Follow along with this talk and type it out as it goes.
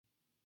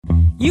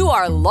You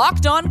are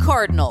Locked On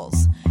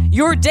Cardinals,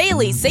 your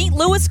daily St.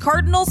 Louis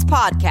Cardinals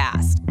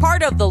podcast,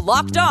 part of the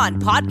Locked On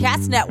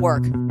Podcast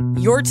Network,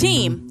 your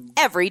team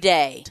every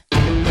day.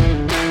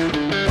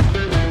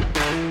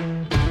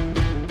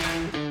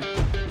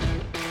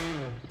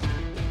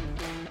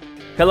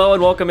 Hello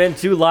and welcome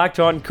into Locked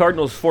On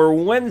Cardinals for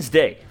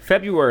Wednesday,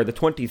 February the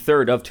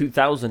 23rd of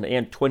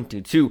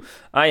 2022.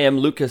 I am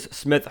Lucas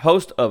Smith,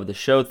 host of the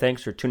show.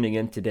 Thanks for tuning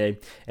in today.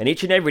 And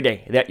each and every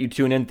day that you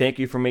tune in, thank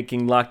you for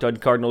making Locked On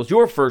Cardinals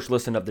your first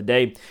listen of the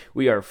day.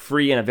 We are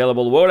free and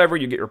available wherever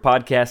you get your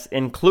podcasts,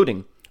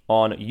 including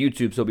on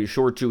YouTube. So be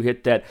sure to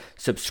hit that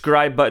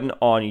subscribe button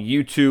on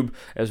YouTube,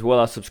 as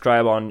well as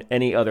subscribe on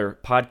any other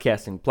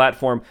podcasting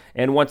platform.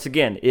 And once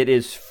again, it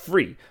is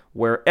free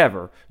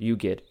wherever you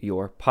get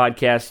your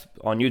podcast.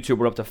 On YouTube,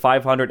 we're up to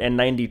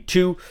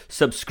 592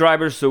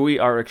 subscribers, so we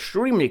are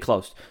extremely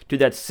close to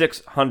that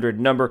 600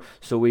 number.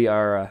 So we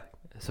are,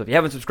 so if you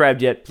haven't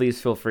subscribed yet,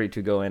 please feel free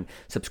to go and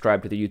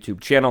subscribe to the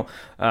YouTube channel.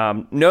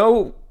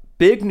 No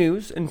big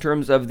news in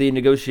terms of the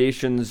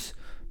negotiations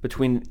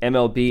between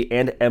MLB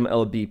and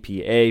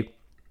MLBPA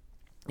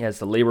as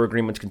the labor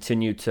agreements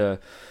continue to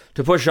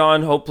push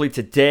on. Hopefully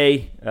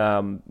today,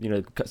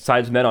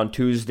 sides met on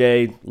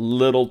Tuesday,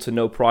 little to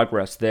no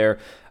progress there.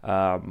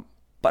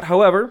 But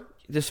however,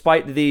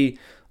 despite the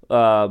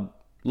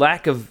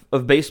lack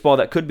of baseball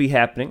that could be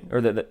happening,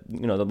 or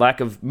the lack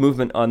of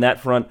movement on that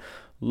front,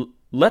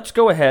 let's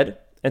go ahead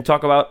and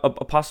talk about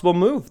a possible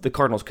move the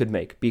Cardinals could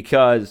make,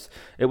 because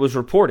it was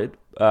reported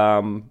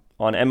on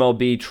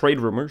MLB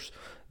Trade Rumors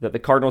that the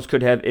Cardinals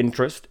could have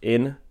interest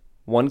in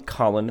one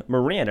Colin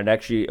Moran. It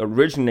actually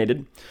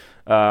originated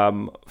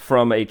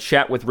from a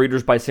chat with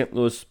readers by St.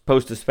 Louis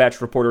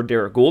Post-Dispatch reporter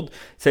Derek Gould,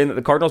 saying that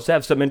the Cardinals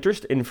have some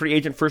interest in free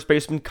agent first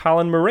baseman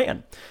Colin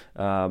Moran.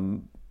 A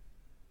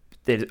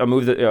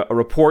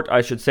report,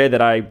 I should say,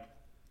 that I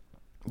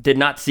did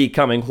not see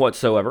coming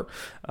whatsoever.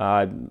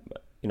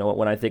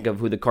 When I think of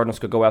who the Cardinals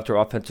could go after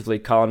offensively,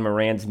 Colin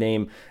Moran's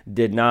name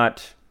did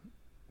not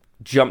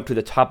jump to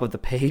the top of the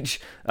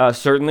page,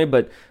 certainly.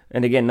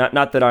 And again,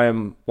 not that I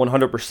am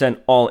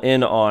 100% all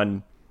in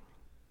on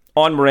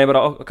Moran, but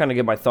I'll kind of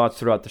give my thoughts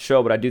throughout the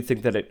show. But I do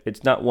think that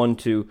it's not one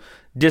to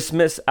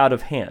dismiss out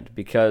of hand,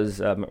 because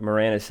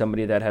Moran is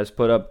somebody that has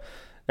put up,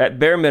 at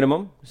bare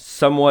minimum,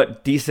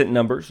 somewhat decent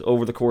numbers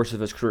over the course of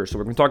his career. So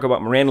we're going to talk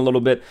about Moran a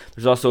little bit.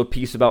 There's also a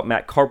piece about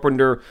Matt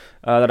Carpenter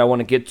that I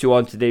want to get to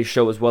on today's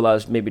show, as well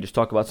as maybe just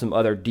talk about some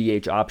other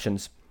DH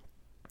options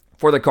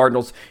for the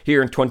Cardinals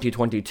here in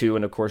 2022,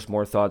 and of course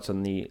more thoughts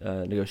on the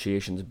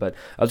negotiations. But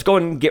let's go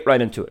and get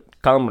right into it.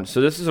 Colin, so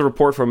this is a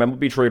report from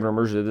MLB Trade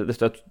Rumors.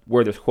 That's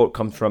where this quote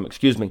comes from.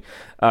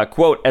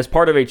 Quote, as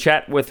part of a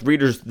chat with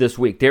readers this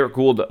week, Derek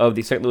Gould of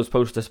the St. Louis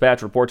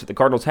Post-Dispatch reports that the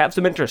Cardinals have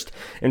some interest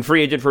in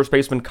free agent first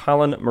baseman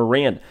Colin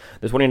Moran.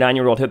 The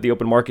 29-year-old hit the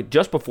open market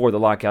just before the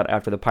lockout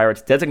after the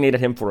Pirates designated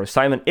him for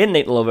assignment in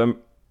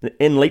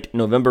late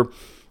November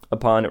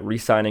upon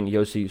re-signing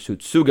Yoshi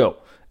Tsutsugo.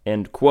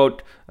 End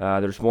quote.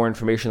 There's more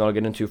information that I'll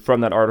get into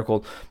from that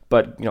article.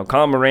 But,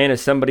 Colin Moran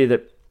is somebody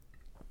that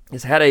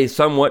has had a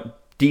somewhat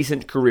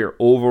decent career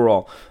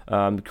overall.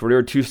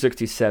 Career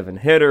 267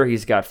 hitter.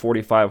 He's got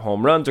 45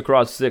 home runs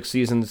across 6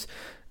 seasons.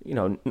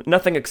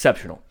 Nothing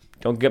exceptional.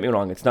 Don't get me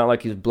wrong. It's not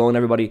like he's blown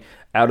everybody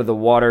out of the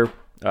water.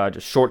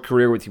 Just short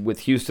career with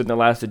Houston that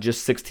lasted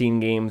just 16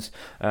 games,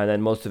 and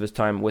then most of his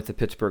time with the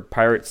Pittsburgh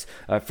Pirates.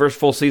 First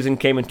full season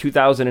came in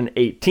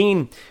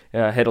 2018,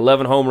 hit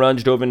 11 home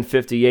runs, dove in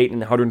 58 in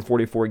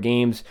 144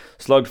 games,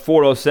 slugged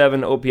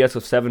 .407, OPS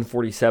of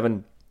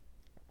 747.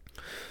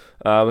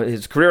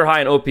 His career high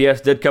in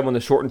OPS did come in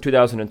the shortened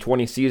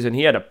 2020 season.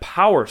 He had a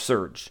power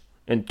surge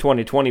in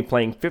 2020,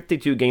 playing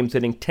 52 games,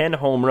 hitting 10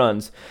 home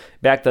runs.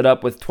 Backed that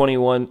up with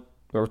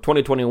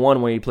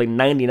 2021 when he played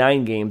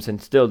 99 games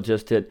and still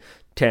just hit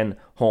 10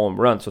 home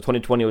runs. So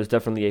 2020 was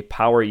definitely a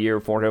power year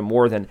for him,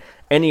 more than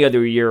any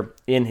other year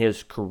in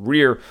his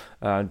career.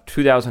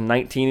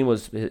 2019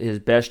 was his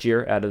best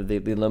year out of the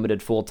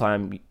limited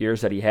full-time years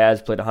that he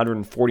has. Played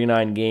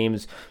 149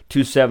 games,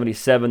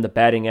 277 the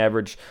batting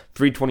average,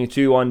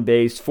 322 on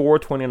base,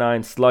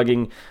 429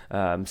 slugging,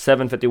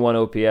 751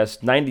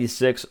 OPS,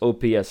 96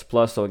 OPS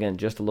plus. So again,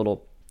 just a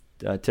little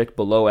tick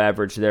below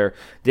average there.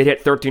 Did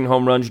hit 13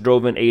 home runs,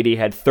 drove in 80,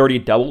 had 30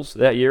 doubles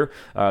that year.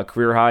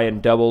 Career high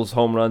in doubles,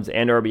 home runs,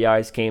 and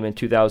RBIs came in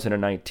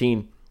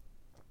 2019.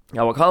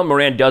 Now, what Colin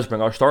Moran does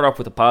bring, I'll start off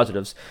with the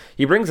positives.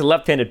 He brings a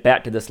left-handed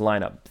bat to this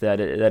lineup that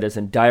is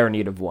in dire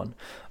need of one.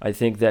 I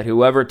think that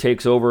whoever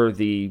takes over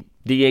the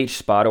DH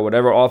spot or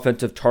whatever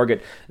offensive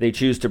target they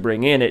choose to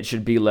bring in, it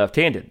should be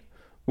left-handed.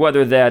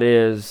 Whether that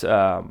is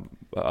a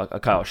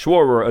Kyle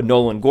Schwarber, a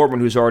Nolan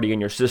Gorman who's already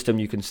in your system,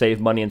 you can save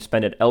money and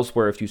spend it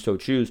elsewhere if you so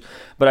choose.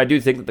 But I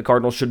do think that the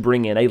Cardinals should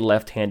bring in a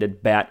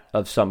left-handed bat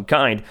of some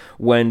kind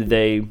when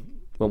the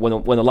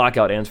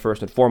lockout ends,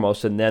 first and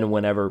foremost, and then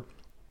whenever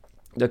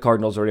the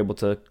Cardinals are able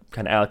to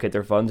kind of allocate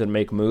their funds and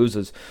make moves,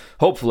 as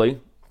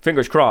hopefully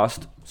fingers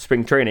crossed,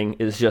 spring training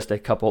is just a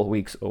couple of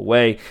weeks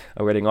away.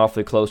 We're getting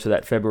awfully close to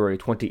that February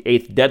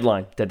 28th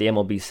deadline that the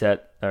MLB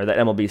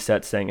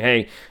set, saying,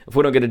 hey, if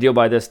we don't get a deal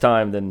by this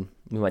time, then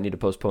we might need to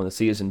postpone the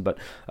season. But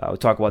we'll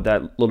talk about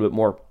that a little bit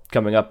more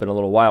coming up in a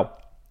little while.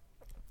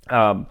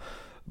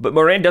 But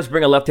Moran does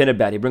bring a left-handed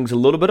bat. He brings a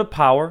little bit of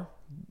power.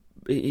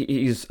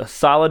 He's a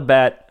solid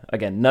bat.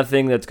 Again,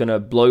 nothing that's going to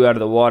blow you out of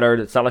the water.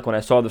 It's not like when I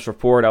saw this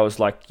report, I was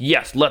like,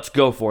 yes, let's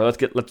go for it.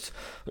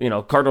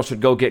 Cardinals should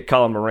go get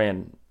Colin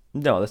Moran.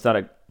 No, that's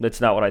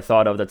not what I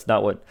thought of. That's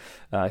not what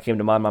came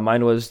to mind. My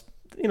mind was,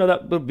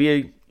 that would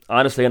be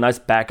honestly a nice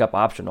backup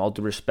option, all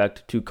due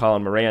respect to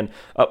Colin Moran.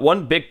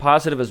 One big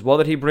positive as well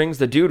that he brings,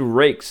 the dude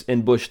rakes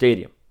in Busch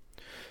Stadium.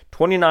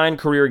 29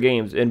 career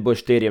games in Busch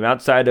Stadium.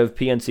 Outside of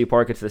PNC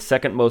Park, it's the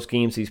second most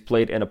games he's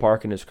played in a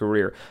park in his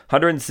career.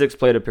 106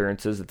 plate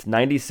appearances. It's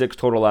 96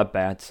 total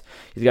at-bats.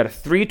 He's got a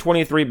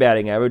 .323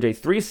 batting average, a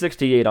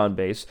 .368 on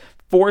base,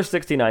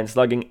 .469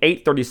 slugging,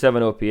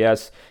 .837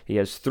 OPS. He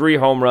has 3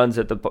 home runs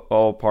at the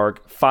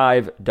ballpark,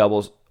 5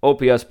 doubles,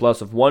 OPS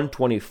plus of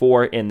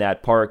 124 in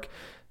that park.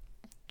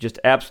 Just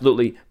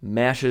absolutely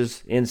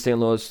mashes in St.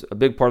 Louis. A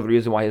big part of the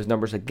reason why his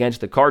numbers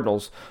against the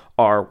Cardinals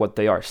are what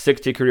they are.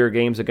 60 career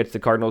games against the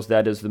Cardinals.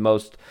 That is the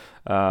most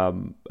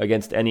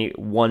against any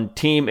one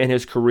team in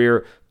his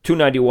career.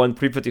 291,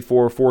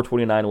 354,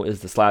 429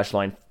 is the slash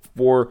line.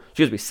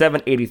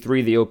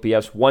 783 the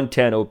OPS,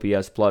 110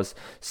 OPS plus,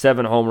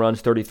 7 home runs,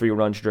 33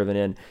 runs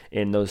driven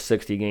in those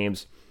 60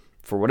 games.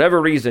 For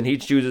whatever reason, he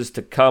chooses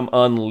to come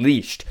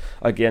unleashed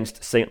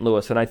against St.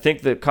 Louis. And I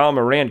think that Colin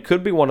Moran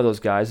could be one of those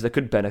guys that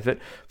could benefit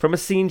from a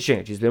scene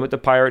change. He's been with the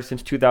Pirates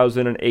since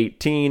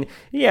 2018.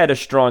 He had a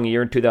strong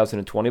year in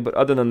 2020, but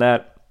other than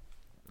that,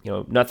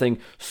 nothing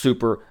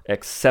super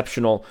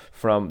exceptional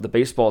from the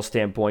baseball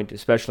standpoint,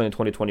 especially in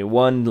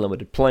 2021.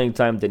 Limited playing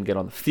time, didn't get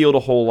on the field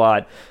a whole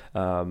lot.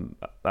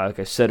 Like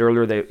I said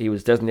earlier, he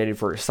was designated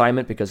for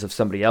assignment because of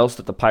somebody else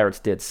that the Pirates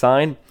did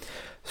sign.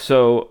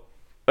 So,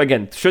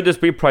 again, should this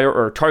be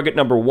target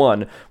number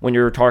one when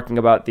you're talking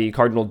about the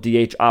Cardinal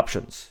DH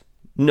options?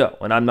 No,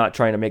 and I'm not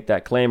trying to make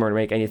that claim or to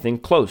make anything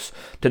close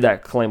to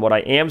that claim. What I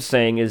am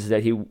saying is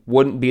that he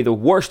wouldn't be the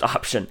worst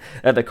option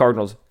that the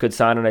Cardinals could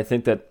sign, and I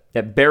think that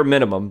at bare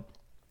minimum,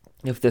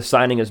 if this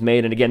signing is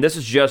made, and again, this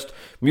is just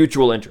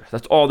mutual interest.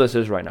 That's all this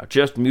is right now,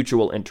 just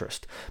mutual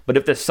interest. But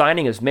if this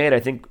signing is made, I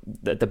think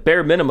that the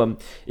bare minimum,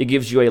 it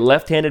gives you a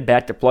left-handed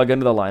bat to plug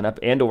into the lineup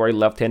and or a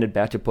left-handed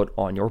bat to put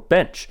on your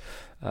bench.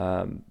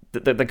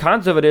 The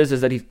cons of it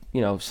is that he's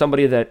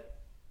somebody that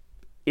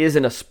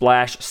isn't a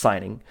splash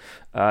signing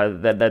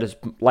that is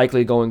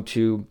likely going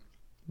to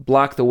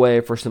block the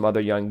way for some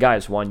other young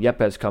guys. Juan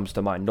Yepez comes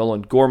to mind.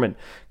 Nolan Gorman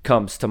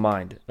comes to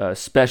mind,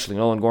 especially.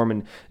 Nolan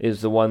Gorman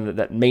is the one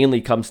that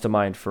mainly comes to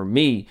mind for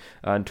me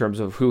in terms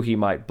of who he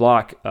might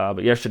block.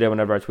 But yesterday,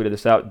 whenever I tweeted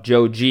this out,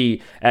 Joe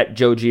G at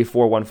Joe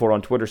G414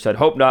 on Twitter said,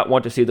 "Hope not.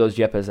 Want to see those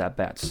Yepez at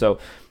bats." So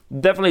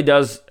definitely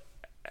does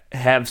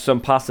have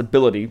some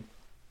possibility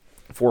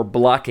for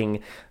blocking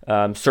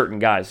certain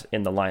guys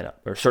in the lineup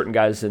or certain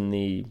guys in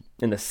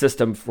the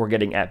system for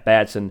getting at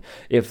bats. And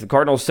if the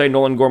Cardinals say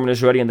Nolan Gorman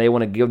is ready and they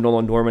want to give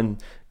Nolan Gorman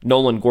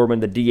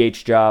the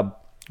DH job,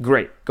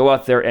 great. Go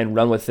out there and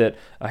run with it.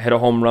 I hit a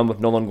home run with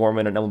Nolan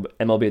Gorman at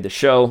MLB The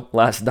Show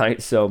last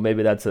night, so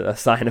maybe that's a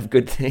sign of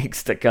good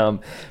things to come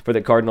for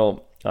the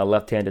Cardinal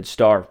left-handed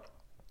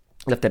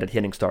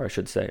hitting star, I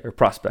should say, or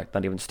prospect,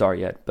 not even star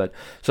yet. But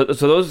so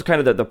those are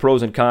kind of the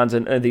pros and cons.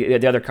 And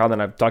the other con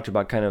that I've talked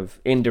about kind of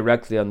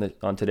indirectly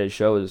on today's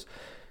show is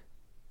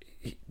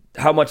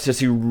how much does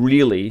he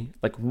really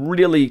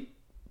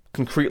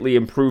concretely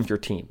improve your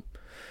team?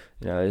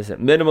 Is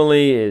it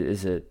minimally?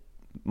 Is it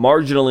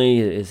marginally?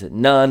 Is it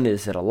none?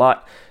 Is it a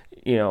lot?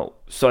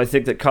 So I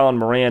think that Colin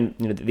Moran,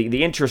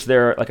 the interest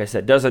there, like I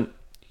said, doesn't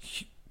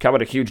come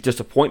at a huge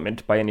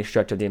disappointment by any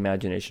stretch of the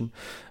imagination,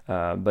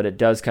 but it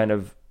does kind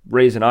of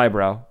raise an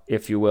eyebrow,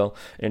 if you will,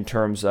 in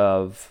terms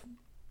of,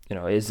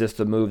 is this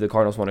the move the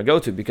Cardinals want to go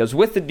to? Because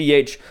with the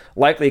DH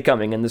likely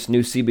coming in this new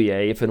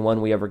CBA, if and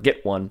when we ever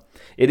get one,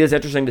 it is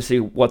interesting to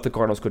see what the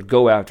Cardinals could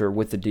go after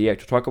with the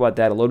DH. We'll talk about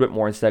that a little bit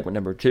more in segment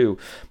number 2.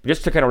 But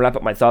just to kind of wrap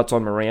up my thoughts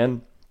on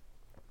Moran,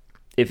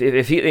 if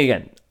he,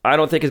 again, I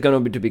don't think he's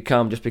going to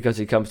become, just because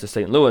he comes to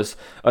St. Louis,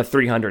 a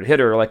 300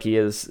 hitter like he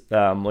is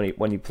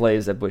when he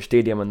plays at Busch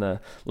Stadium in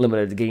the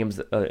limited games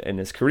in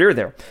his career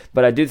there.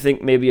 But I do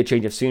think maybe a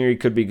change of scenery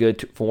could be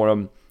good for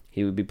him.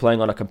 He would be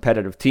playing on a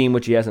competitive team,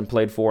 which he hasn't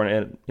played for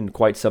in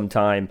quite some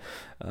time.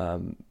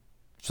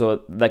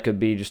 So that could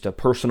be just a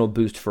personal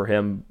boost for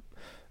him.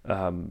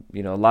 A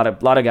lot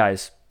of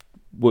guys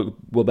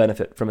will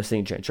benefit from a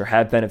scene change, or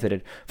have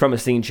benefited from a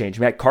scene change.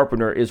 Matt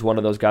Carpenter is one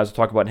of those guys. We'll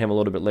talk about him a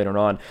little bit later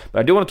on. But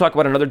I do want to talk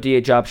about another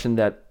DH option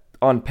that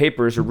on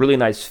paper is a really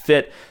nice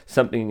fit.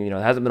 Something,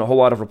 hasn't been a whole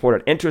lot of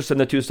reported interest in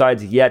the two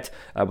sides yet,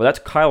 but that's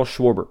Kyle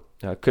Schwarber.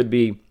 Could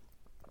be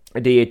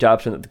a DH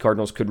option that the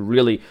Cardinals could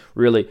really,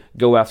 really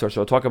go after.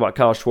 So I'll talk about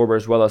Kyle Schwarber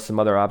as well as some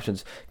other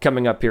options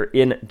coming up here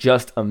in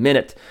just a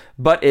minute.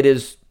 But it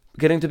is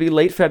getting to be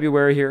late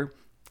February here.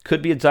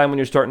 could be a time when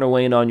you're starting to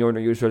weigh in on your New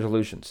Year's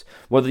resolutions.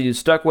 Whether you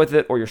stuck with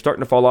it or you're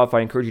starting to fall off,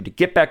 I encourage you to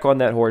get back on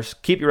that horse,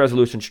 keep your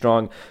resolution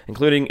strong,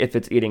 including if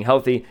it's eating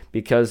healthy,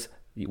 because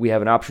we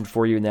have an option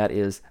for you, and that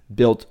is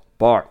Built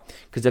Bar.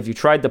 Because if you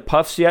tried the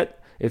puffs yet,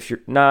 if you're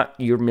not,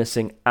 you're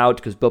missing out,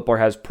 because Built Bar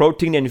has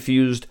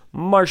protein-infused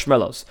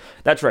marshmallows.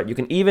 That's right, you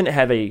can even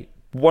have a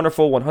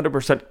wonderful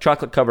 100%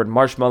 chocolate-covered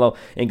marshmallow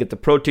and get the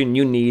protein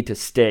you need to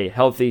stay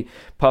healthy.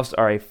 Puffs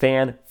are a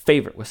fan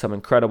favorite with some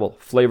incredible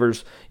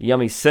flavors: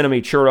 yummy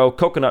cinnamon churro,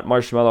 coconut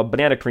marshmallow,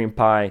 banana cream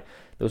pie.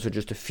 Those are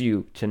just a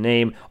few to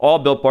name. All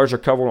Built Bars are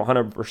covered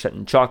 100%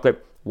 in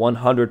chocolate,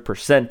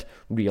 100%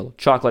 real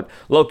chocolate,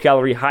 low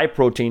calorie, high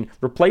protein.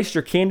 Replace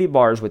your candy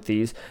bars with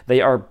these. They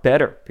are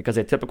better because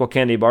a typical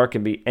candy bar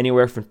can be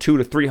anywhere from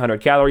 200 to 300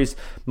 calories.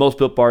 Most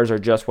Built Bars are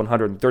just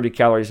 130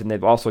 calories, and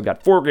they've also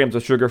got 4 grams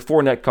of sugar,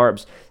 4 net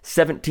carbs,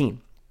 17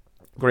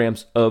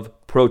 grams of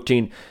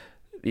protein.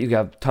 You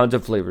have tons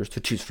of flavors to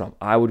choose from.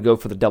 I would go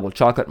for the double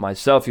chocolate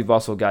myself. You've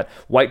also got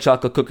white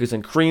chocolate cookies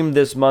and cream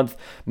this month,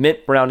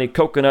 mint brownie,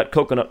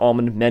 coconut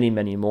almond, many,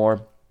 many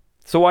more.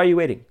 So why are you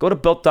waiting? Go to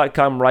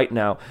Built.com right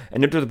now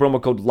and enter the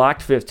promo code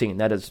LOCKED15.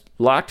 That is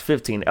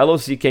LOCKED15,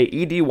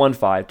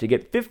 LOCKED15, to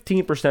get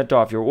 15%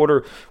 off your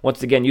order.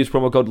 Once again, use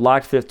promo code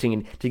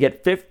LOCKED15 to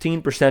get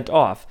 15%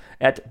 off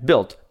at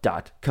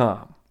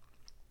Built.com.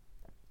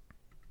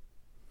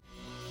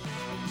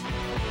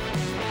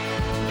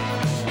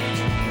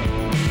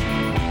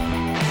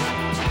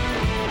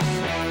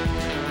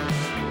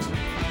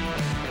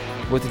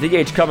 With the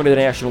DH coming to the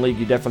National League,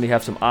 you definitely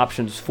have some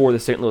options for the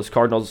St. Louis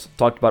Cardinals.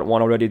 Talked about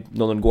one already,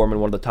 Nolan Gorman,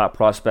 one of the top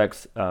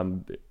prospects.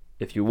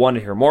 If you want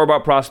to hear more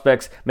about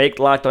prospects, make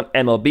Locked On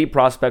MLB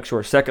Prospects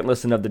your second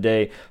listen of the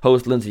day.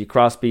 Host Lindsey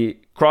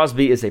Crosby.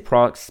 Crosby is a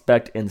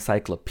prospect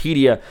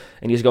encyclopedia,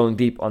 and he's going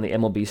deep on the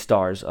MLB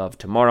stars of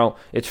tomorrow.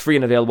 It's free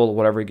and available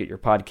wherever you get your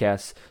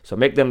podcasts. So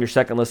make them your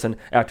second listen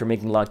after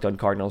making Locked On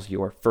Cardinals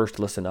your first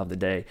listen of the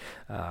day.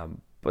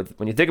 But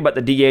when you think about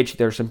the DH,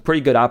 there's some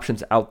pretty good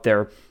options out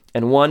there.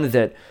 And one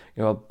that,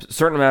 a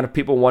certain amount of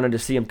people wanted to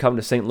see him come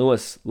to St.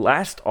 Louis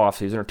last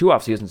offseason, or 2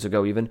 off seasons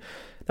ago even,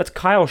 that's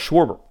Kyle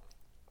Schwarber.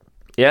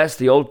 Yes,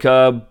 the old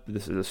Cub.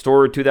 This is the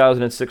story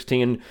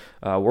 2016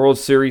 World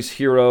Series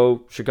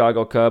hero,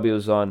 Chicago Cub. He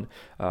was on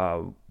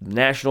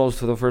Nationals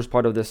for the first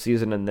part of this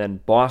season, and then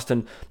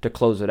Boston to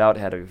close it out.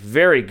 Had a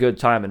very good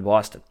time in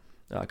Boston.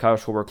 Kyle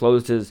Schwarber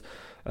closed his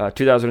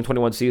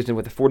 2021 season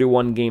with a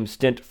 41-game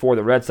stint for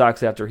the Red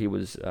Sox after he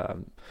was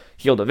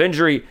healed of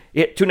injury.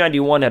 He hit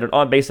 .291, had an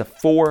on-base of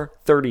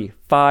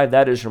 .435.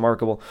 That is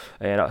remarkable.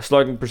 And a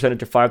slugging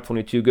percentage of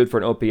 .522, good for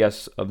an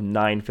OPS of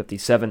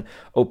 .957.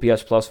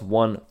 OPS plus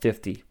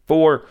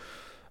 .154.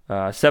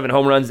 7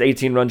 home runs,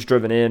 18 runs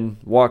driven in,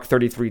 walked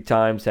 33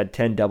 times, had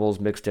 10 doubles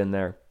mixed in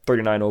there,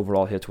 39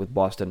 overall hits with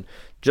Boston.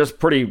 Just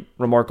pretty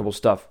remarkable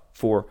stuff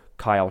for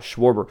Kyle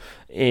Schwarber.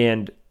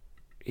 And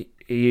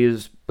he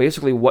is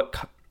basically what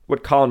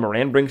Colin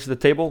Moran brings to the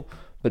table,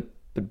 but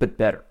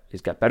better. He's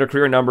got better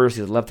career numbers.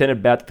 He's a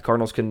left-handed bat that the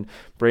Cardinals can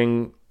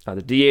bring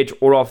the DH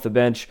or off the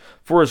bench.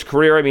 For his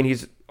career, I mean,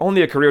 he's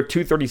only a career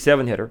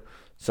 .237 hitter,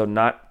 so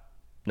not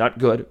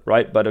good,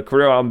 right? But a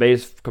career on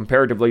base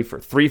comparatively for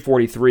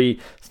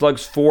 .343,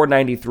 slugs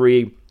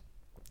 .493.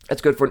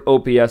 That's good for an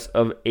OPS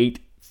of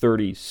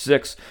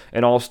 .836,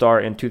 an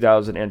All-Star in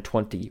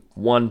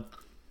 2021.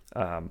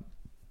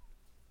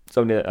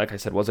 Somebody that, like I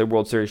said, was a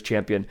World Series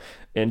champion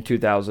in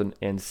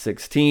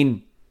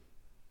 2016.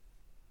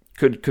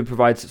 Could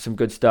provide some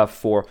good stuff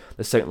for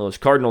the St. Louis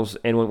Cardinals.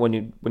 And when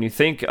you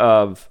think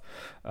of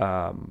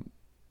Kyle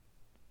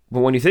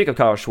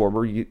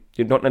Schwarber, you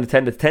don't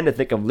tend to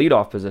think of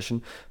leadoff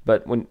position.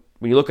 But when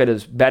you look at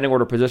his batting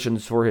order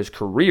positions for his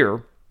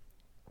career,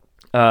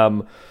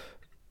 batting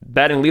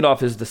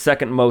leadoff is the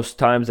second most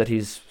games that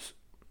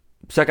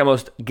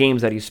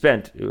he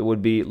spent. It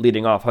would be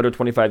leading off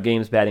 125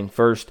 games, batting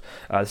first.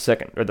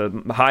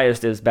 The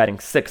highest is batting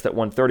sixth at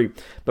 130.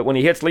 But when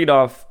he hits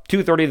leadoff,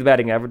 230 the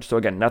batting average. So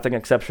again, nothing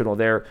exceptional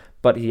there.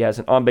 But he has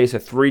an on base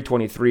of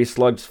 323,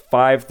 slugs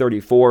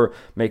 534,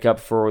 make up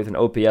for with an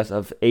OPS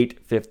of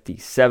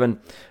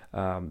 857.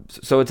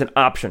 So it's an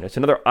option. It's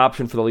another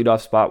option for the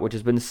leadoff spot, which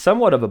has been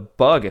somewhat of a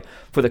bug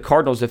for the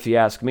Cardinals, if you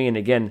ask me. And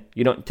again,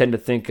 you don't tend to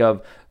think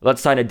of,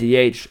 let's sign a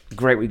DH.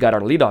 Great, we got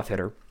our leadoff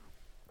hitter.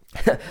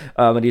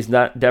 And he's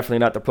definitely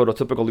not the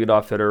prototypical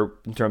leadoff hitter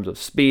in terms of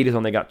speed. He's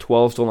only got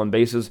 12 stolen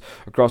bases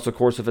across the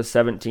course of his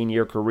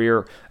 17-year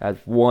career, as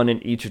one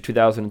in each of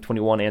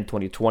 2021 and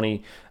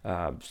 2020.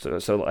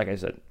 So like I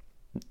said,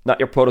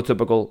 not your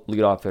prototypical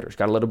leadoff hitter. He's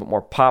got a little bit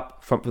more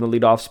pop from the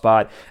leadoff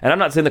spot. And I'm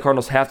not saying the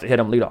Cardinals have to hit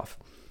him leadoff.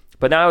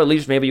 But now at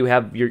least maybe you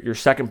have your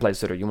second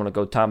place hitter. You want to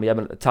go Tommy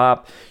Edman at the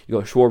top. You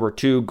go Schwarber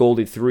 2,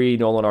 Goldie 3,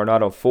 Nolan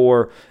Arenado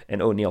 4,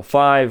 and O'Neill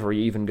 5. Or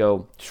you even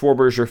go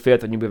Schwarber as your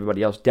fifth and you move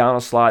everybody else down a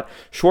slot.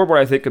 Schwarber,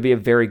 I think, could be a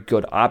very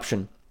good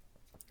option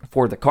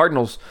for the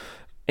Cardinals.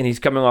 And he's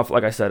coming off,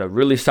 like I said, a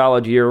really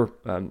solid year.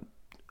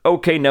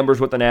 Okay numbers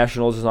with the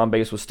Nationals. His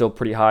on-base was still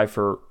pretty high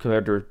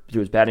compared to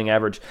his batting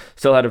average.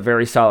 Still had a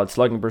very solid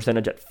slugging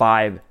percentage at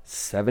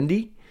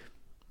 .570.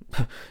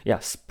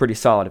 Yes, pretty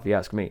solid if you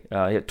ask me. He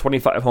had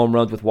 25 home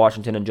runs with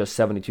Washington in just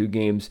 72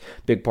 games.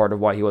 Big part of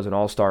why he was an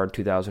All-Star in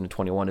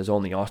 2021, his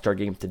only All-Star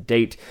game to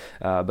date.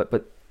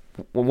 But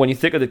when you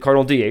think of the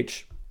Cardinal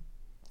DH,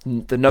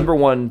 the number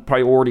one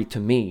priority to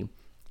me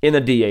in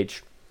the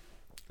DH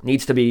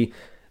needs to be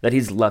that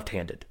he's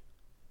left-handed.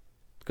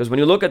 Because when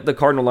you look at the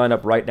Cardinal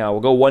lineup right now,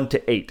 we'll go 1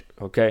 to 8.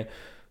 Okay,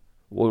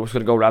 we're just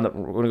going to go around.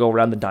 We're going to go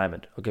around the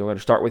diamond. Okay, we're going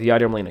to start with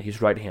Yadier Molina.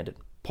 He's right-handed.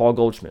 Paul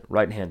Goldschmidt,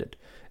 right-handed.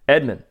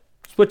 Edman,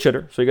 switch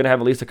hitter, so you're going to have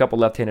at least a couple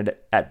left-handed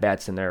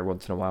at-bats in there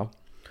once in a while.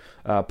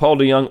 Paul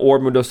DeJong or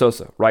Mundo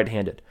Sosa,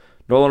 right-handed.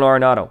 Nolan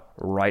Arenado,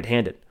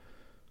 right-handed.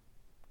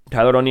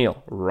 Tyler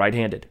O'Neill,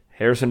 right-handed.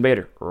 Harrison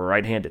Bader,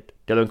 right-handed.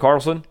 Dylan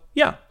Carlson,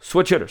 yeah,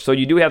 switch hitter. So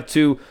you do have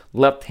two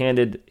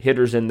left-handed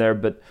hitters in there,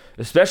 but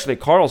especially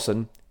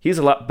Carlson, he's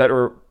a lot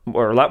better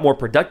or a lot more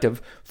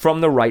productive from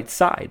the right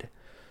side.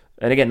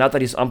 And again, not that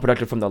he's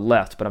unproductive from the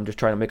left, but I'm just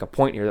trying to make a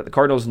point here that the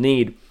Cardinals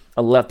need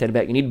a left-handed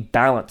bat. You need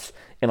balance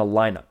in a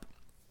lineup.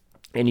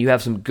 And you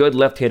have some good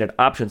left-handed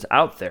options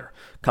out there.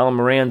 Colin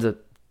Moran's at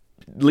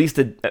least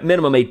at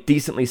minimum a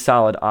decently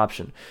solid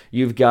option.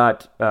 You've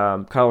got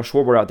Kyle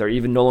Schwarber out there,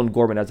 even Nolan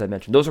Gorman, as I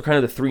mentioned. Those are kind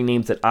of the three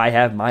names that I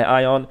have my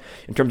eye on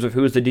in terms of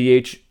who's the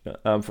DH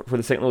for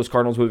the St. Louis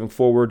Cardinals moving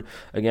forward.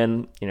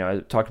 Again, I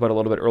talked about it a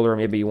little bit earlier.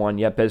 Maybe Juan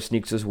Yepes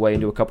sneaks his way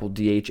into a couple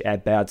DH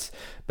at-bats.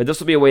 But this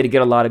will be a way to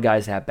get a lot of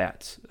guys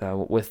at-bats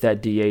with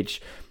that DH.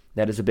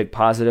 That is a big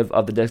positive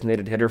of the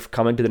designated hitter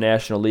coming to the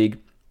National League.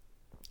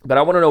 But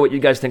I want to know what you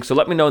guys think, so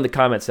let me know in the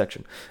comment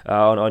section.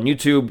 On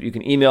YouTube, you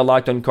can email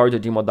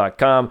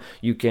lockedoncards@gmail.com.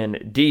 You can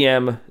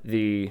DM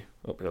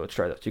let's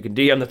try this. You can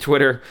DM the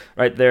Twitter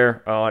right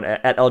there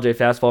at LJ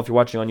Fastball. If you're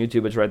watching on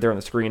YouTube, it's right there on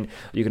the screen.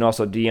 You can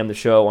also DM the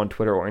show on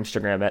Twitter or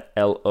Instagram at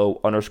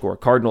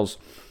LO_Cardinals.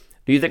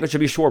 Do you think it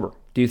should be Schwarber?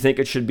 Do you think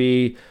it should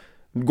be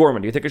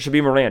Gorman? Do you think it should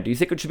be Moran? Do you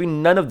think it should be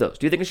none of those?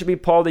 Do you think it should be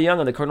Paul DeJong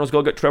and the Cardinals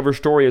go get Trevor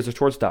Story as a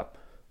shortstop?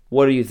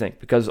 What do you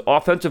think? Because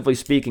offensively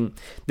speaking,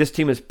 this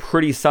team is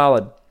pretty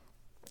solid.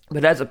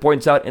 But as it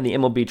points out in the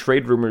MLB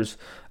Trade Rumors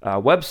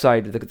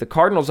website, the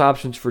Cardinals'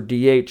 options for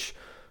DH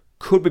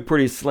could be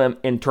pretty slim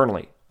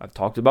internally. I've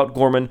talked about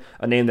Gorman.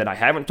 A name that I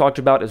haven't talked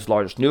about is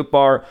Lars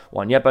Nootbaar.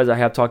 Juan Yepes I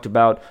have talked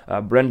about.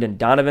 Brendan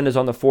Donovan is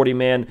on the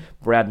 40-man.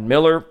 Brad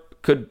Miller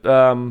could be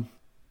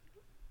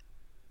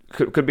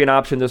an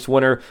option this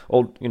winter.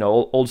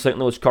 Old St.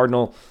 Louis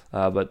Cardinal,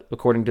 but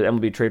according to the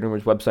MLB Trade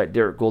Rumors website,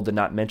 Derek Gould did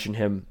not mention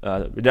him.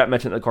 Did not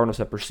mention that the Cardinals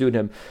have pursued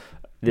him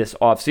this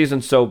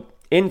offseason. So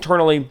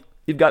internally,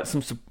 you've got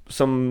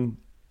some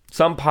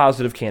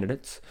positive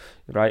candidates,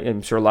 right?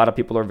 I'm sure a lot of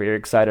people are very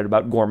excited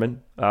about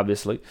Gorman,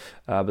 obviously.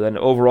 But then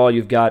overall,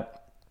 you've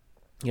got,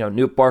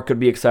 Nootbaar could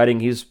be exciting.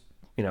 He's,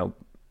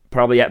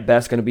 probably at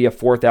best going to be a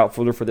fourth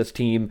outfielder for this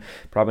team.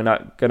 Probably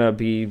not going to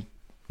be,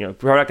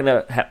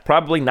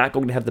 probably not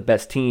going to have the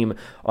best team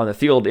on the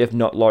field if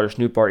not Lars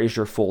Nootbaar is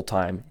your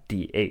full-time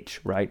DH,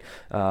 right?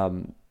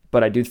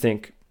 But I do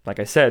think, like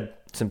I said,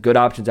 some good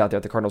options out there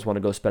if the Cardinals want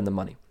to go spend the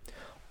money.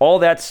 All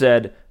that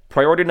said,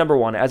 priority number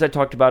one, as I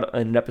talked about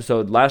in an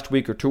episode last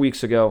week or 2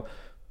 weeks ago,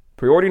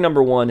 priority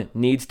number one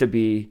needs to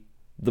be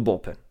the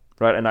bullpen,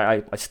 right? And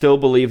I still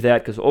believe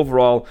that because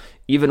overall,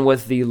 even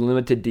with the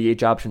limited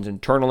DH options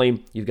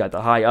internally, you've got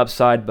the high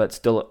upside, but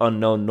still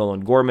unknown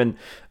Nolan Gorman,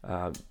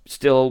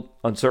 still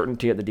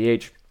uncertainty at the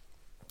DH.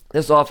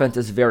 This offense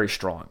is very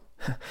strong.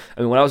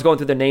 I mean, when I was going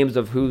through the names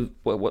of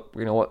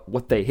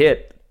what they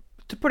hit,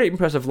 it's a pretty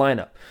impressive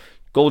lineup.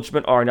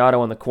 Goldschmidt, Arenado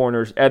on the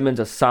corners. Edman's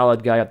a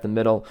solid guy up the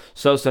middle.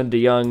 Sosa and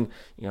DeJong.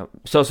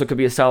 Sosa could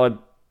be a solid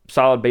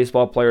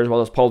baseball player as well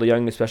as Paul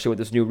DeJong, especially with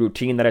this new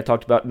routine that I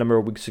talked about a number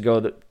of weeks ago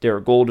that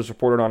Derek Gould has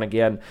reported on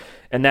again.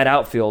 And that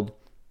outfield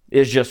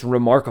is just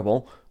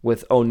remarkable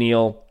with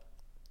O'Neill,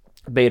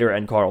 Bader,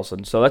 and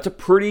Carlson. So that's a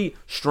pretty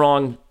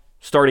strong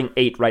starting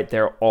 8 right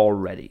there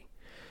already.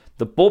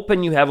 The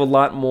bullpen, you have a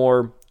lot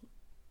more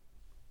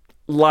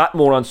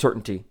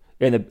uncertainty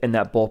in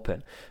that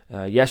bullpen.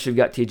 Yes, you've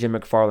got TJ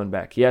McFarland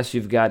back. Yes,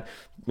 you've got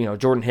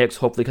Jordan Hicks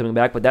hopefully coming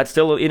back, but that's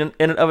still in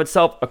and of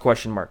itself a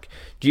question mark.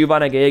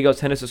 Giovanni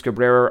Gallegos, Genesis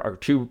Cabrera are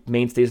two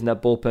mainstays in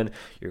that bullpen.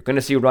 You're going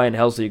to see Ryan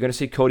Helsley. You're going to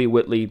see Cody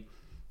Whitley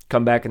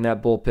come back in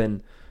that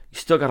bullpen. You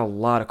still got a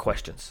lot of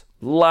questions.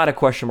 A lot of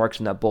question marks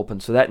in that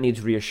bullpen, so that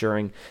needs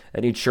reassuring.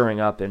 That needs shoring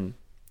up, and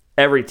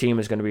every team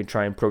is going to be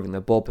trying improving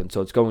the bullpen,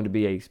 so it's going to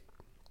be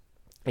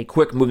a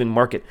quick-moving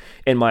market,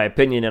 in my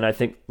opinion, and I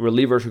think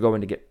relievers are going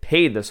to get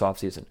paid this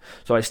offseason.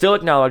 So I still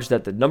acknowledge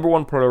that the number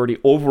one priority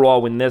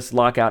overall when this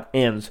lockout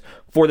ends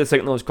for the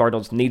St. Louis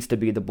Cardinals needs to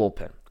be the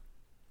bullpen.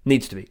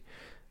 Needs to be.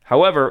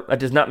 However, that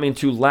does not mean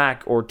to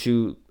lack or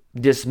to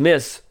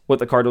dismiss what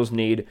the Cardinals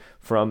need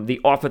from the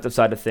offensive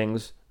side of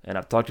things, and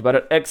I've talked about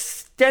it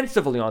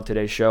extensively on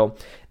today's show.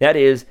 That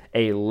is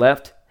a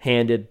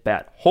left-handed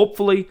bat,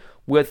 hopefully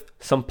with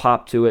some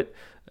pop to it,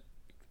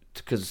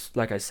 because,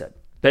 like I said,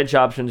 bench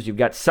options, you've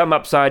got some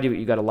upside,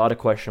 you've got a lot of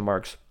question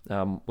marks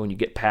when you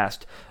get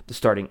past the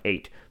starting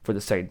 8 for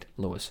the St.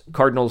 Louis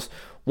Cardinals.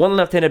 One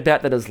left-handed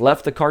bat that has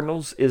left the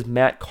Cardinals is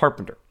Matt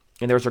Carpenter.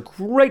 And there's a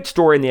great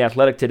story in The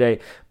Athletic today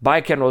by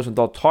Ken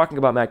Rosenthal talking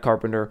about Matt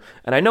Carpenter.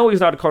 And I know he's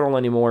not a Cardinal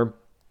anymore,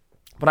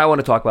 but I want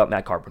to talk about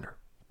Matt Carpenter.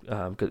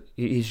 Because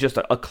he's just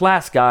a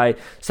class guy,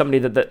 somebody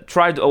that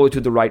tried to always do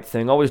the right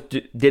thing, always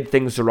did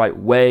things the right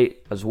way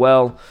as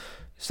well.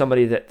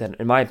 Somebody that,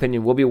 in my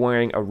opinion, will be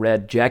wearing a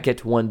red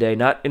jacket one day,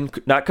 not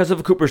because of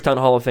a Cooperstown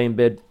Hall of Fame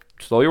bid,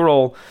 slow your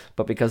roll,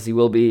 but because he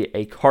will be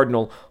a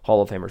Cardinal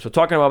Hall of Famer. So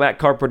talking about Matt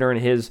Carpenter and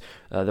his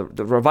the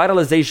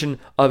revitalization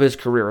of his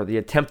career, the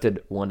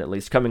attempted one at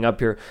least, coming up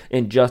here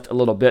in just a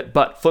little bit.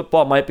 But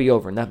football might be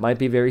over, and that might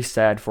be very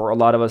sad for a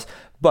lot of us.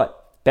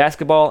 But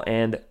basketball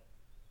and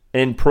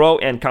in pro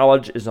and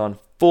college is on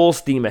full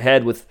steam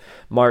ahead with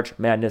March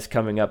Madness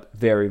coming up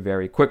very,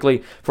 very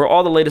quickly. For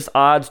all the latest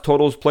odds,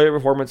 totals, player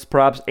performance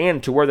props,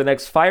 and to where the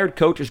next fired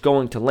coach is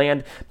going to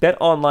land,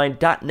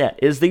 BetOnline.net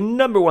is the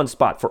number one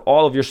spot for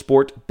all of your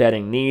sport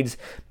betting needs.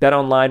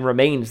 BetOnline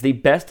remains the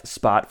best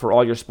spot for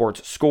all your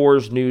sports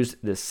scores, news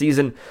this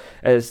season,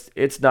 as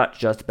it's not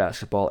just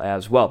basketball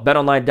as well.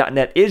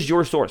 BetOnline.net is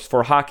your source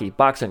for hockey,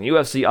 boxing,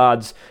 UFC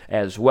odds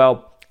as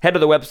well. Head to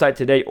the website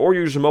today or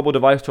use your mobile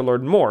device to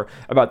learn more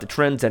about the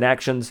trends and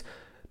actions.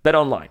 Bet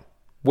Online,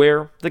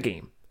 where the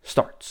game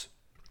starts.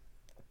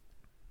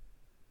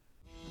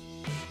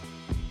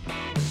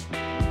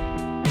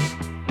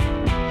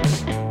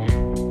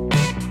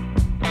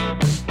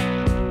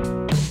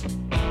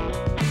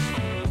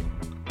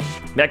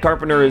 Matt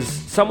Carpenter is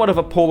somewhat of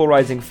a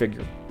polarizing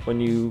figure. When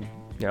you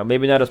know,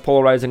 maybe not as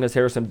polarizing as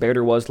Harrison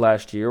Bader was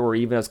last year or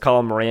even as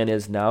Colin Moran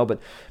is now, but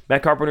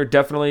Matt Carpenter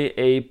definitely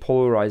a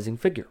polarizing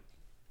figure.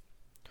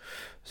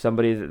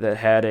 Somebody that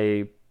had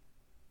a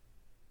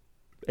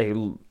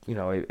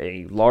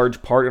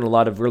large part in a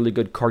lot of really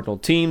good Cardinal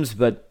teams,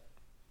 but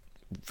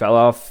fell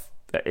off,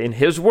 in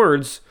his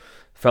words,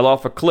 fell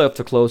off a cliff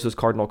to close his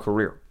Cardinal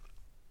career.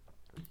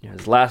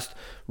 His last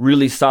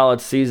really solid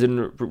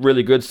season,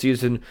 really good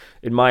season,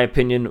 in my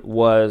opinion,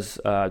 was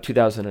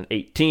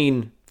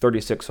 2018,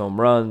 36 home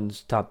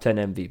runs, top 10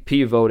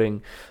 MVP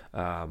voting.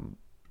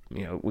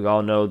 We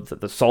all know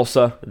that the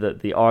salsa,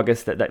 the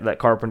August that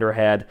Carpenter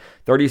had,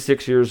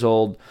 36 years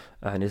old,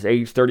 in his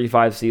age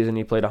 35 season,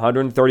 he played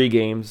 130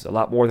 games, a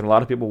lot more than a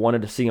lot of people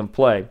wanted to see him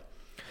play.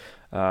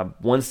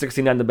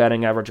 169 the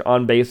batting average,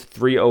 on base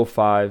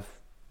 305,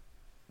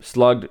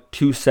 slugged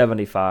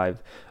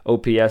 275,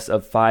 OPS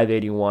of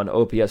 581,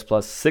 OPS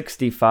plus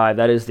 65.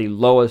 That is the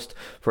lowest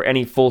for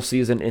any full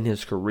season in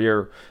his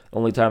career.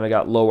 Only time it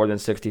got lower than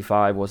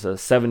 65 was a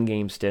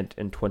 7-game stint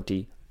in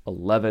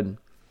 2011.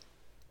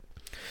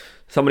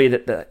 Somebody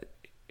that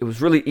it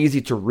was really easy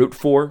to root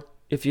for,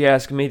 if you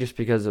ask me, just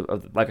because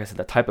of, like I said,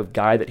 the type of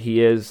guy that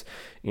he is.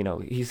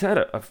 He's had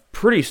a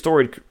pretty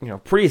storied,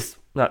 pretty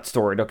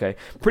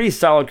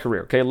solid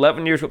career.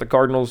 11 years with the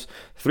Cardinals,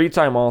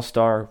 3-time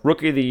All-Star,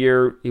 Rookie of the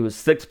Year. He was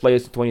 6th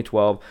place in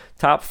 2012,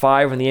 top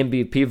 5 in the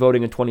MVP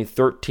voting in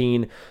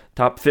 2013,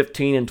 top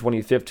 15 in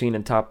 2015,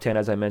 and top 10,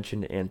 as I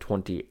mentioned, in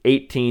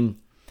 2018.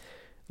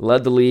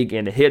 Led the league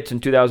in hits in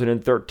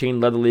 2013,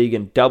 led the league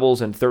in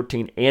doubles in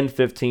 13 and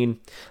 15,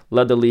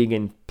 led the league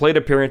in plate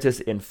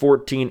appearances in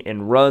 14,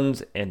 and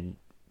runs in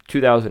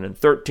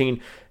 2013.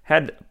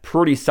 Had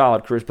pretty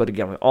solid careers, but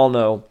again, we all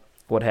know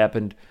what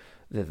happened.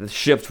 The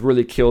shift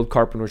really killed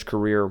Carpenter's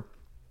career. It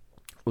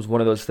was one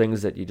of those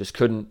things that you just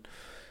couldn't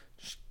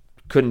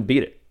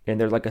beat it.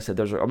 And there's, like I said,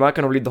 I'm not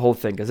going to read the whole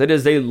thing because it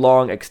is a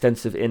long,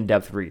 extensive,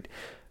 in-depth read.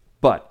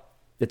 But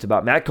it's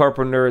about Matt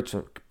Carpenter. It's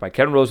by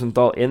Ken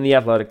Rosenthal in The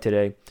Athletic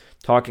today,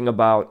 talking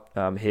about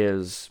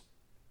his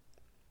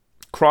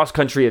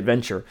cross-country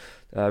adventure,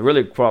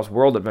 really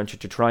cross-world adventure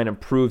to try and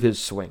improve his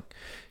swing.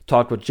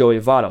 Talked with Joey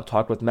Votto,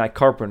 talked with Matt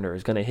Carpenter.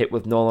 He's going to hit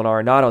with Nolan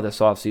Arenado this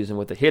offseason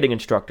with a hitting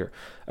instructor.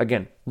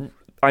 Again,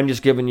 I'm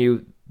just giving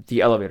you the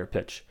elevator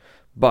pitch.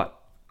 But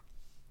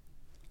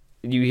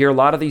you hear a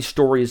lot of these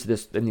stories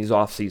in these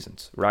off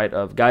seasons, right,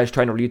 of guys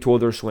trying to retool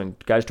their swing,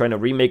 guys trying to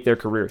remake their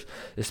careers,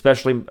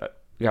 especially a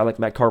guy like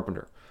Matt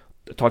Carpenter.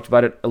 I talked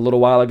about it a little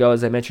while ago,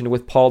 as I mentioned,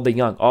 with Paul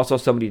DeJong, also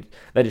somebody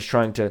that is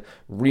trying to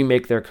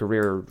remake their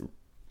career,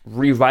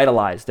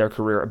 revitalize their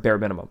career at bare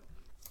minimum.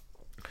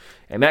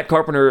 And Matt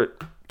Carpenter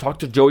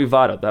talked to Joey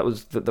Votto. That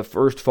was the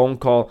first phone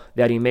call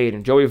that he made.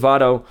 And Joey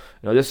Votto,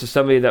 this is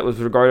somebody that was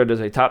regarded as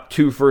a top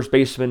 2 first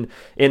baseman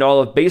in all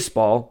of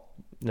baseball,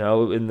 in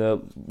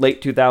the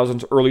late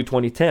 2000s, early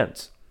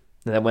 2010s.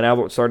 And then when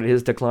Albert started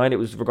his decline, it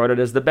was regarded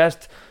as the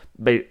best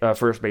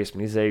first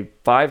baseman. He's a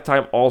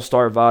 5-time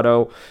All-Star.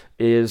 Votto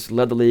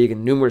led the league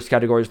in numerous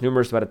categories,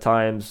 numerous amount of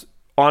times,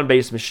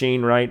 on-base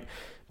machine, right?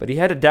 But he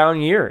had a down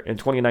year in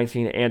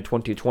 2019 and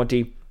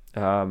 2020.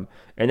 And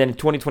then in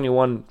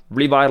 2021,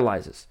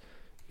 revitalizes.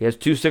 He has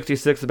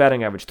 266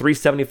 batting average,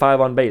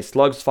 375 on base,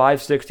 slugs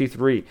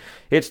 563,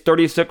 hits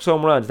 36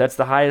 home runs. That's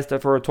the highest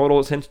for a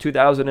total since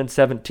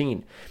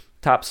 2017.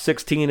 Top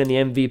 16 in the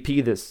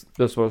MVP this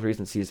most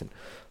recent season.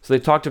 So they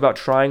talked about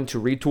trying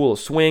to retool a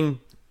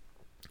swing,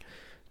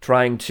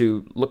 trying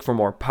to look for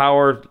more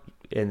power.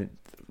 And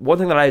one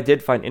thing that I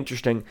did find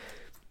interesting,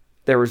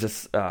 there was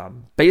this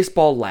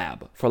baseball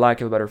lab, for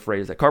lack of a better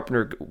phrase, that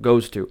Carpenter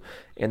goes to,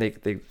 and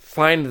they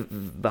find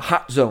the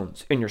hot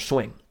zones in your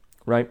swing,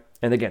 right?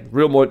 And again,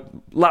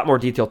 lot more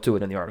detail to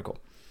it in the article.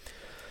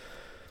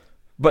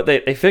 But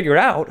they figured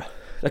out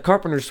that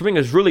Carpenter's swing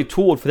is really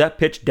tooled for that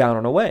pitch down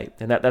and away,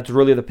 and that's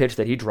really the pitch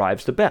that he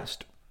drives the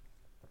best.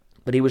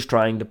 But he was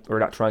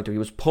he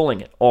was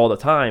pulling it all the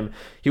time.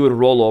 He would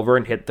roll over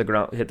and hit the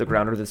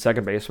grounder to the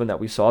second baseman that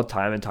we saw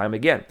time and time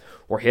again,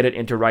 or hit it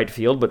into right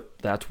field, but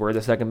that's where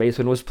the second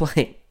baseman was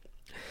playing.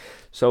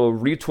 So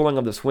retooling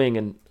of the swing,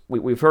 and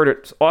we've heard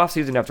it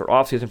offseason after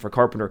offseason for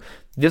Carpenter.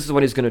 This is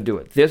when he's going to do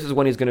it. This is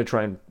when he's going to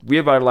try and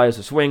revitalize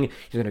the swing.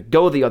 He's going to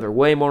go the other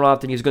way more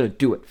often. He's going to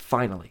do it,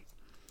 finally.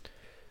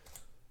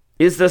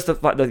 Is this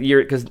the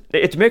year? Because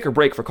it's make or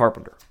break for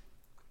Carpenter.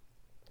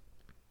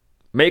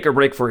 Make or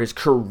break for his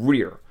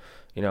career.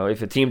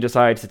 If a team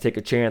decides to take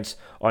a chance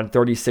on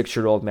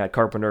 36-year-old Matt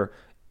Carpenter,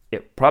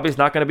 it probably is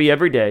not going to be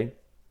every day.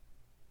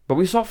 But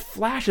we saw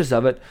flashes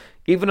of it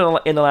even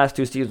in the last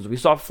 2 seasons. We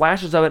saw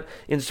flashes of it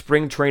in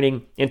spring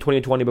training in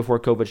 2020 before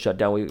COVID shut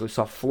down. We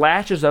saw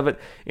flashes of it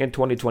in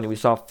 2020. We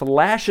saw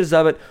flashes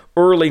of it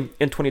early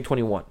in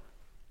 2021.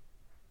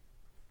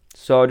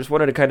 So I just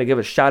wanted to kind of give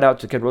a shout out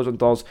to Ken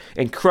Rosenthal's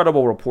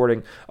incredible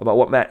reporting about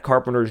what Matt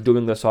Carpenter is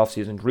doing this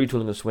offseason,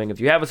 retooling the swing. If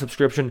you have a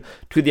subscription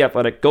to The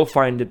Athletic, go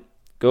find it,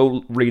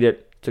 go read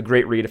it. It's a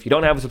great read. If you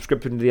don't have a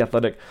subscription to The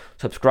Athletic,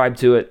 subscribe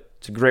to it.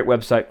 It's a great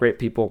website, great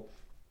people.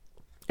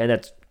 And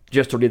that's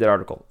just to read that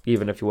article,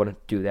 even if you want to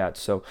do that.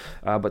 So,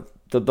 but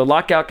the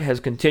lockout has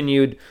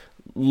continued.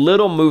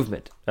 Little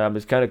movement.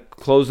 It's kind of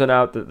closing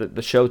out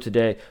the show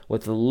today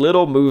with a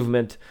little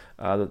movement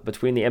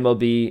between the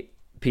MLB,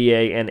 PA,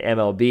 and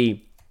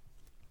MLB.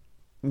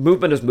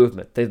 Movement is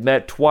movement. They've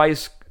met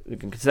twice,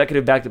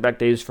 consecutive back-to-back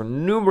days for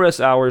numerous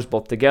hours,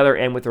 both together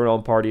and with their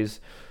own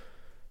parties.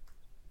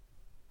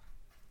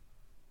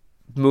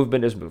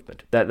 Movement is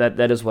movement.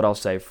 That is what I'll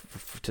say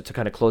to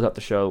kind of close out the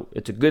show.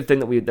 It's a good thing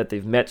that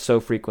they've met so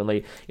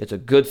frequently. It's a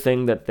good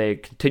thing that they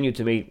continue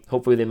to meet.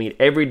 Hopefully they meet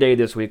every day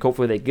this week.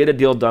 Hopefully they get a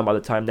deal done by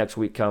the time next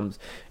week comes,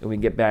 and we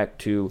can get back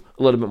to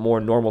a little bit more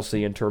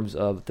normalcy in terms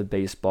of the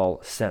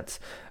baseball sense.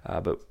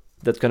 But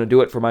that's going to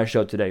do it for my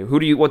show today.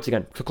 Once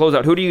again, to close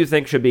out, who do you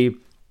think should be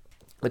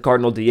the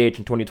Cardinal DH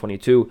in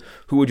 2022?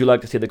 Who would you like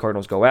to see the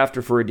Cardinals go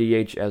after for a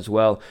DH as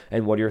well?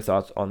 And what are your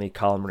thoughts on the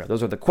Colin Moran?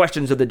 Those are the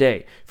questions of the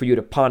day for you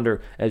to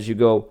ponder as you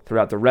go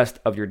throughout the rest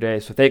of your day.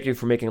 So thank you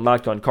for making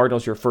Locked On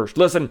Cardinals your first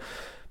listen.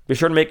 Be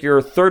sure to make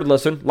your third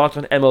listen, Locked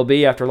On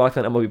MLB, after Locked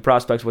On MLB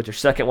Prospects, with your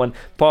second one.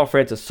 Paul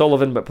Francis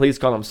Sullivan, but please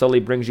call him Sully,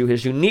 brings you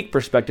his unique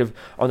perspective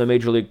on the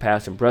Major League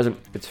past and present.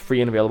 It's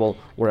free and available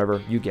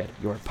wherever you get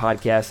your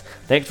podcasts.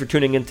 Thanks for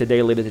tuning in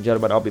today, ladies and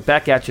gentlemen. I'll be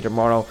back at you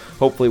tomorrow,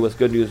 hopefully with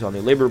good news on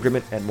the labor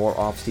agreement and more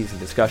off-season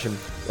discussion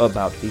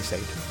about the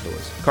St.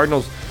 Louis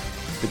Cardinals.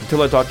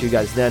 Until I talk to you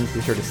guys then,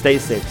 be sure to stay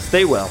safe,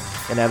 stay well,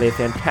 and have a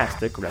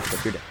fantastic rest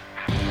of your day.